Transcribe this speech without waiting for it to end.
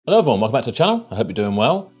Hello everyone, welcome back to the channel. I hope you're doing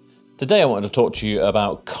well. Today I wanted to talk to you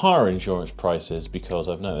about car insurance prices because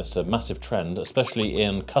I've noticed a massive trend, especially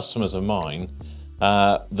in customers of mine,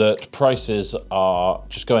 that prices are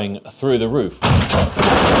just going through the roof.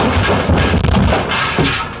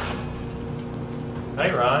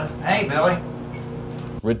 Hey Ryan. Hey Billy.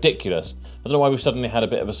 Ridiculous. I don't know why we've suddenly had a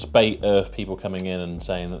bit of a spate of people coming in and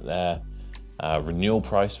saying that their renewal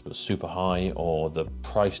price was super high, or the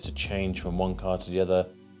price to change from one car to the other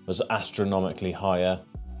was astronomically higher.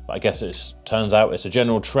 But I guess it turns out it's a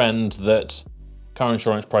general trend that car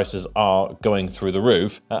insurance prices are going through the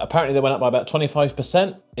roof. Apparently they went up by about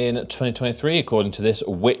 25% in 2023, according to this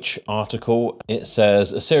Which article. It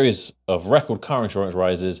says a series of record car insurance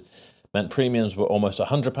rises meant premiums were almost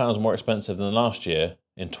 £100 more expensive than last year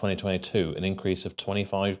in 2022, an increase of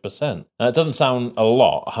 25%. Now, it doesn't sound a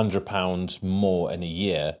lot, £100 more in a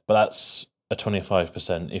year, but that's a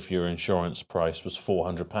 25% if your insurance price was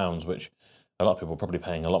 £400, which a lot of people are probably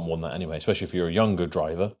paying a lot more than that anyway, especially if you're a younger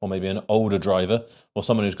driver or maybe an older driver or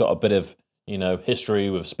someone who's got a bit of, history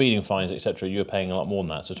with speeding fines, etc. You're paying a lot more than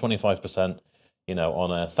that. So 25%, on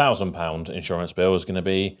a £1,000 insurance bill is going to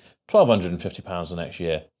be £1,250 the next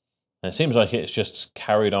year. And it seems like it's just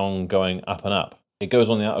carried on going up and up. It goes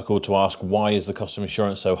on the article to ask, why is the cost of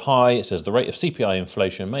insurance so high? It says the rate of CPI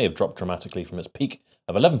inflation may have dropped dramatically from its peak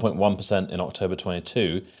of 11.1% in October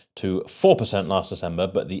 22 to 4% last December,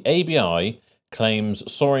 but the ABI claims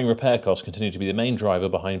soaring repair costs continue to be the main driver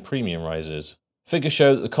behind premium rises. Figures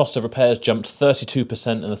show that the cost of repairs jumped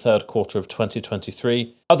 32% in the third quarter of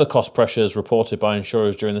 2023. Other cost pressures reported by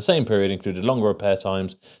insurers during the same period included longer repair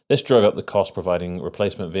times. This drove up the cost providing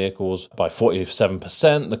replacement vehicles by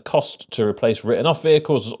 47%. The cost to replace written-off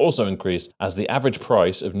vehicles has also increased as the average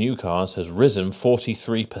price of new cars has risen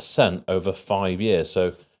 43% over 5 years.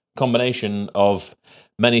 So, combination of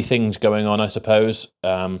many things going on, I suppose.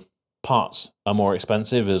 Parts are more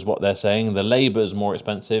expensive is what they're saying. The labour is more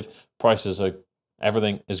expensive.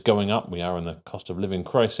 Everything is going up. We are in the cost of living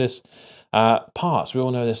crisis. Parts, we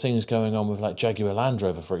all know there's things going on with like Jaguar Land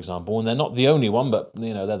Rover, for example, and they're not the only one, but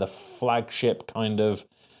they're the flagship kind of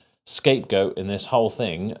scapegoat in this whole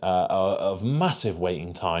thing of massive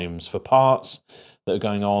waiting times for parts that are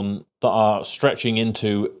going on that are stretching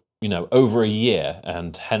into over a year,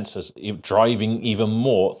 and hence is driving even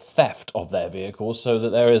more theft of their vehicles, so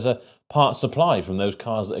that there is a part supply from those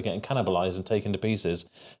cars that are getting cannibalized and taken to pieces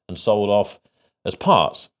and sold off as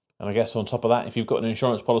parts. And I guess on top of that, if you've got an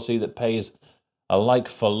insurance policy that pays a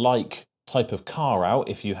like-for-like type of car out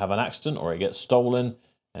if you have an accident or it gets stolen,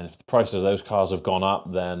 and if the prices of those cars have gone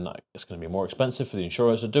up, then it's going to be more expensive for the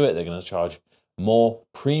insurers to do it. They're going to charge more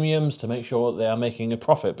premiums to make sure they are making a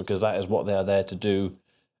profit, because that is what they are there to do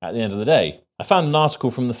at the end of the day. I found an article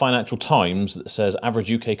from the Financial Times that says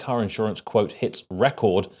average UK car insurance quote hits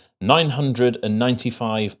record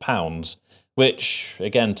 £995, which,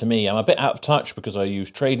 again, to me, I'm a bit out of touch because I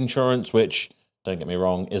use trade insurance, which, don't get me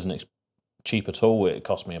wrong, isn't cheap at all. It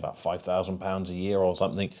cost me about £5,000 a year or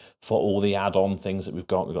something for all the add-on things that we've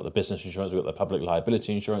got. We've got the business insurance, we've got the public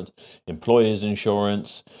liability insurance, employers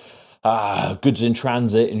insurance, goods in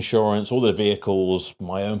transit insurance, all the vehicles,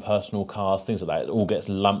 my own personal cars, things like that. It all gets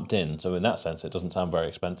lumped in. So in that sense, it doesn't sound very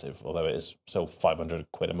expensive, although it is still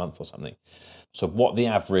 500 quid a month or something. So what the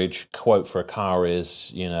average quote for a car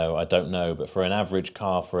is, I don't know. But for an average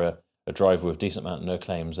car for a driver with decent amount of no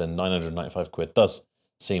claims, then 995 quid does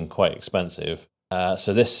seem quite expensive.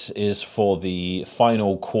 So this is for the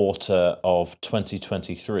final quarter of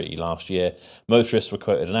 2023. Last year, motorists were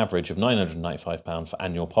quoted an average of £995 for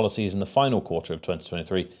annual policies in the final quarter of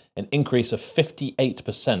 2023, an increase of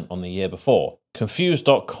 58% on the year before.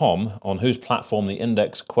 Confused.com, on whose platform the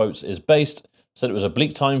index quotes is based, said it was a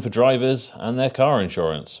bleak time for drivers and their car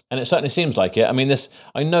insurance. And it certainly seems like it. I mean,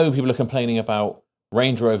 I know people are complaining about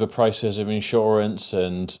Range Rover prices of insurance,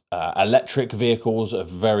 and electric vehicles are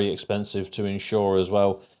very expensive to insure as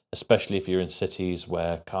well, especially if you're in cities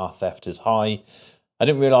where car theft is high. I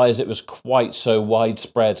didn't realise it was quite so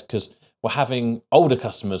widespread, because we're having older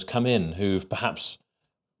customers come in who've perhaps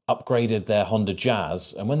upgraded their Honda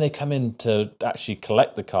Jazz, and when they come in to actually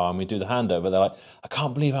collect the car and we do the handover, they're like, I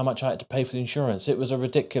can't believe how much I had to pay for the insurance. It was a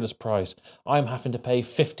ridiculous price. I'm having to pay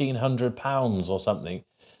 £1,500 or something,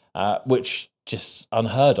 which just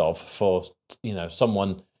unheard of for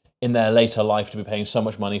someone in their later life to be paying so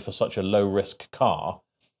much money for such a low risk car.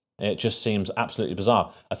 It just seems absolutely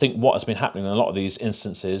bizarre. I think what has been happening in a lot of these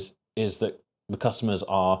instances is that the customers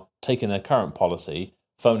are taking their current policy,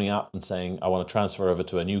 phoning up and saying, I want to transfer over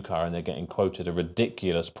to a new car, and they're getting quoted a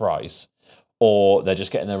ridiculous price, or they're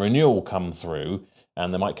just getting their renewal come through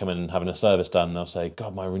and they might come in and having a service done, and they'll say,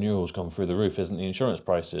 God, my renewal's gone through the roof, isn't the insurance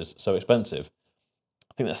prices so expensive?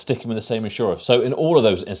 I think that's sticking with the same insurer. So in all of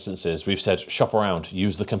those instances, we've said shop around,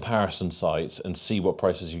 use the comparison sites and see what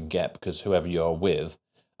prices you can get, because whoever you are with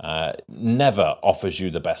never offers you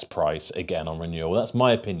the best price again on renewal. That's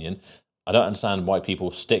my opinion. I don't understand why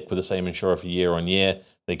people stick with the same insurer for year on year.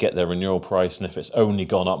 They get their renewal price, and if it's only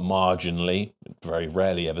gone up marginally, it very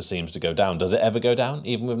rarely ever seems to go down. Does it ever go down,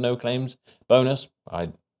 even with no claims bonus?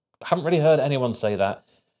 I haven't really heard anyone say that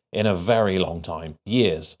in a very long time,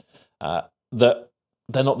 years. That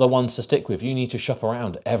they're not the ones to stick with. You need to shop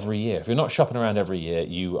around every year. If you're not shopping around every year,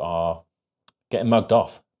 you are getting mugged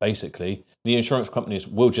off, basically. The insurance companies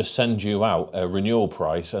will just send you out a renewal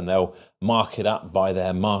price, and they'll mark it up by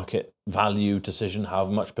their market value decision,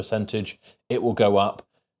 however much percentage it will go up.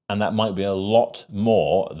 And that might be a lot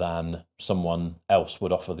more than someone else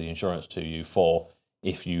would offer the insurance to you for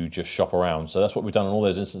if you just shop around. So that's what we've done in all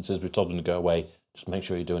those instances. We've told them to go away, just make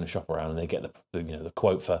sure you're doing a shop around, and they get the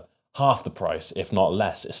quote for half the price, if not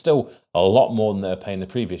less. It's still a lot more than they were paying the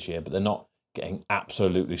previous year, but they're not getting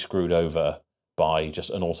absolutely screwed over by just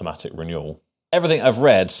an automatic renewal. Everything I've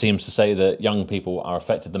read seems to say that young people are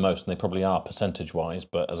affected the most, and they probably are percentage-wise,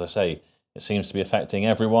 but as I say, it seems to be affecting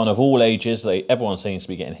everyone of all ages. Everyone seems to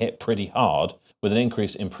be getting hit pretty hard with an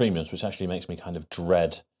increase in premiums, which actually makes me kind of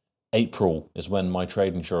dread. April is when my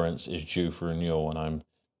trade insurance is due for renewal, and I'm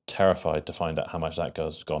terrified to find out how much that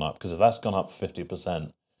has gone up, because if that's gone up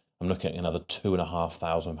 50%, I'm looking at another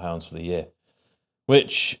 £2,500 for the year,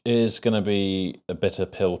 which is going to be a bitter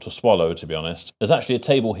pill to swallow, to be honest. There's actually a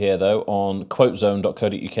table here, though, on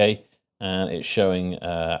quotezone.co.uk, and it's showing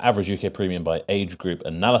average UK premium by age group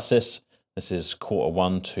analysis. This is quarter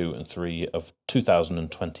 1, 2, and 3 of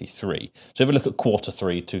 2023. So if we look at quarter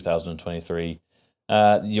 3, 2023,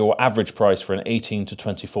 your average price for an 18 to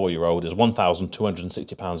 24-year-old is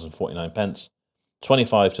 £1,260.49.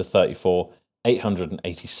 25 to 34,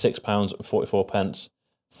 £886.44.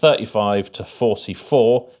 35 to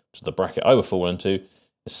 44, which is the bracket I would fall into,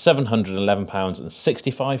 is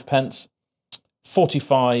 £711.65.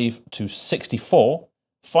 45 to 64,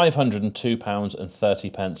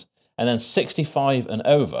 £502.30. And then 65 and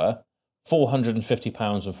over,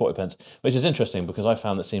 £450.40, which is interesting because I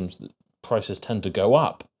found that seems that prices tend to go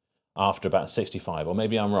up after about 65, or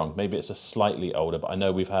maybe I'm wrong. Maybe it's a slightly older, but I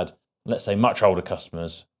know we've had, let's say, much older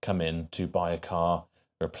customers come in to buy a car,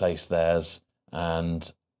 replace theirs,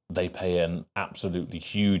 and they pay an absolutely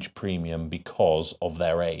huge premium because of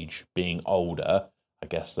their age. Being older, I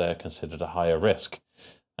guess they're considered a higher risk.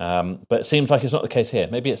 But it seems like it's not the case here.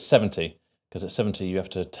 Maybe it's 70, because at 70 you have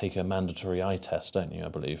to take a mandatory eye test, don't you, I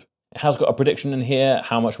believe. It has got a prediction in here.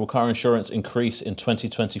 How much will car insurance increase in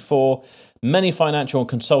 2024? Many financial and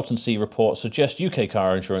consultancy reports suggest UK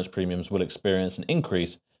car insurance premiums will experience an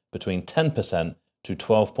increase between 10% to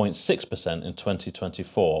 12.6% in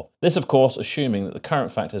 2024. This, of course, assuming that the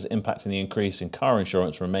current factors impacting the increase in car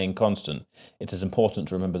insurance remain constant. It is important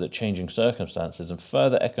to remember that changing circumstances and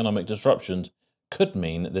further economic disruptions could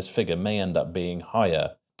mean that this figure may end up being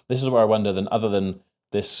higher. This is where I wonder, then, other than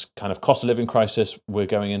this kind of cost of living crisis we're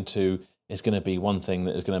going into, is going to be one thing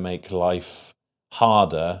that is going to make life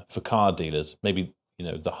harder for car dealers. Maybe,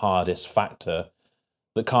 the hardest factor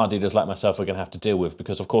that car dealers like myself are going to have to deal with,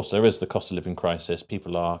 because of course there is the cost of living crisis.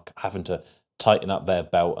 People are having to tighten up their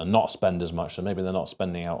belt and not spend as much, so maybe they're not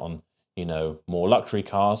spending out on, more luxury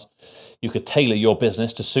cars. You could tailor your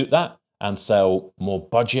business to suit that and sell more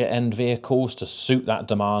budget end vehicles to suit that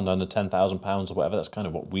demand under £10,000 or whatever. That's kind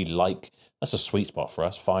of what we like. That's a sweet spot for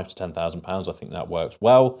us, £5,000 to £10,000. I think that works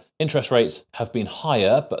well. Interest rates have been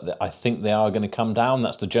higher, but I think they are going to come down.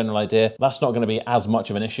 That's the general idea. That's not going to be as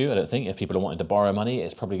much of an issue, I don't think. If people are wanting to borrow money,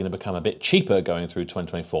 it's probably going to become a bit cheaper going through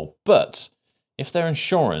 2024. But if their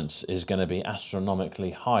insurance is going to be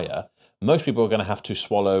astronomically higher, most people are going to have to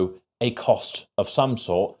swallow a cost of some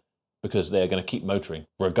sort, because they're going to keep motoring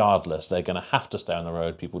regardless. They're going to have to stay on the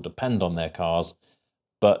road. People depend on their cars,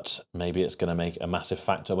 but maybe it's going to make a massive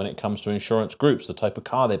factor when it comes to insurance groups, the type of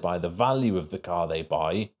car they buy, the value of the car they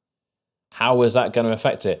buy. How is that going to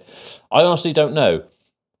affect it? I honestly don't know.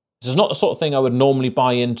 This is not the sort of thing I would normally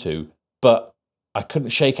buy into, but I couldn't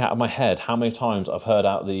shake out of my head how many times I've heard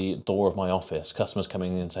out the door of my office, customers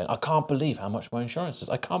coming in and saying, I can't believe how much my insurance is.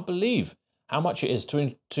 I can't believe how much it is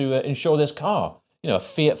to insure this car. A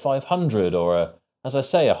Fiat 500 or, as I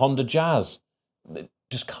say, a Honda Jazz. They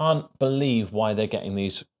just can't believe why they're getting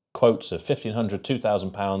these quotes of £1,500,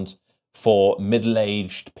 £2,000 for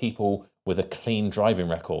middle-aged people with a clean driving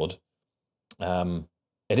record. It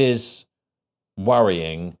is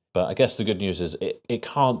worrying, but I guess the good news is it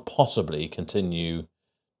can't possibly continue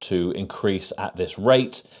to increase at this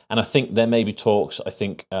rate. And I think there may be talks, I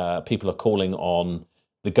think people are calling on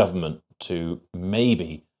the government to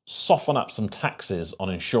maybe soften up some taxes on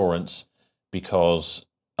insurance, because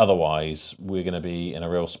otherwise we're going to be in a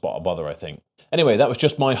real spot of bother, I think. Anyway, that was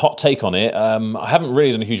just my hot take on it. I haven't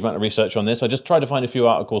really done a huge amount of research on this. I just tried to find a few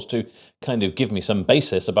articles to kind of give me some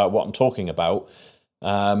basis about what I'm talking about,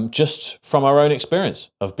 just from our own experience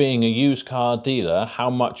of being a used car dealer, how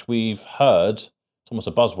much we've heard, it's almost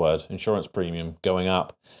a buzzword, insurance premium going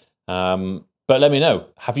up. But let me know,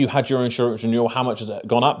 have you had your insurance renewal? How much has it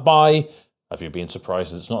gone up by? Have you been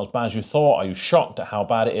surprised that it's not as bad as you thought? Are you shocked at how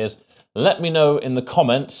bad it is? Let me know in the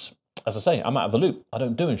comments. As I say, I'm out of the loop. I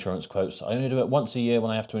don't do insurance quotes. I only do it once a year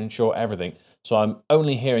when I have to insure everything. So I'm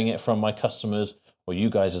only hearing it from my customers or you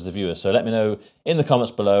guys as the viewers. So let me know in the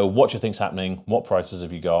comments below what you think's happening, what prices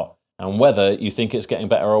have you got, and whether you think it's getting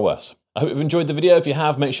better or worse. I hope you've enjoyed the video. If you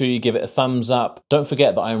have, make sure you give it a thumbs up. Don't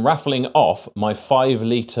forget that I am raffling off my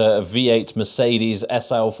 5-litre V8 Mercedes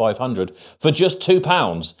SL 500 for just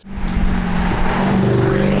 £2.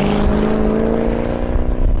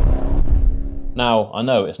 Now, I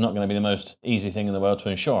know it's not going to be the most easy thing in the world to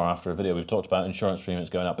insure after a video we've talked about insurance premiums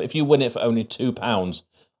going up, but if you win it for only £2,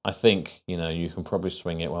 I think, you know, you can probably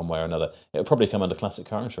swing it one way or another. It'll probably come under classic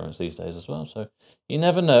car insurance these days as well, so you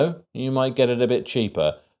never know. You might get it a bit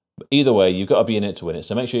cheaper. But either way, you've got to be in it to win it,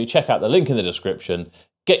 so make sure you check out the link in the description.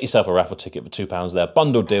 Get yourself a raffle ticket for £2 there.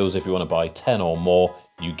 Bundled deals if you want to buy 10 or more.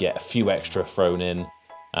 You get a few extra thrown in.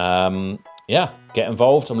 Yeah, get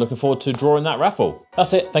involved. I'm looking forward to drawing that raffle.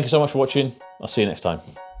 That's it. Thank you so much for watching. I'll see you next time.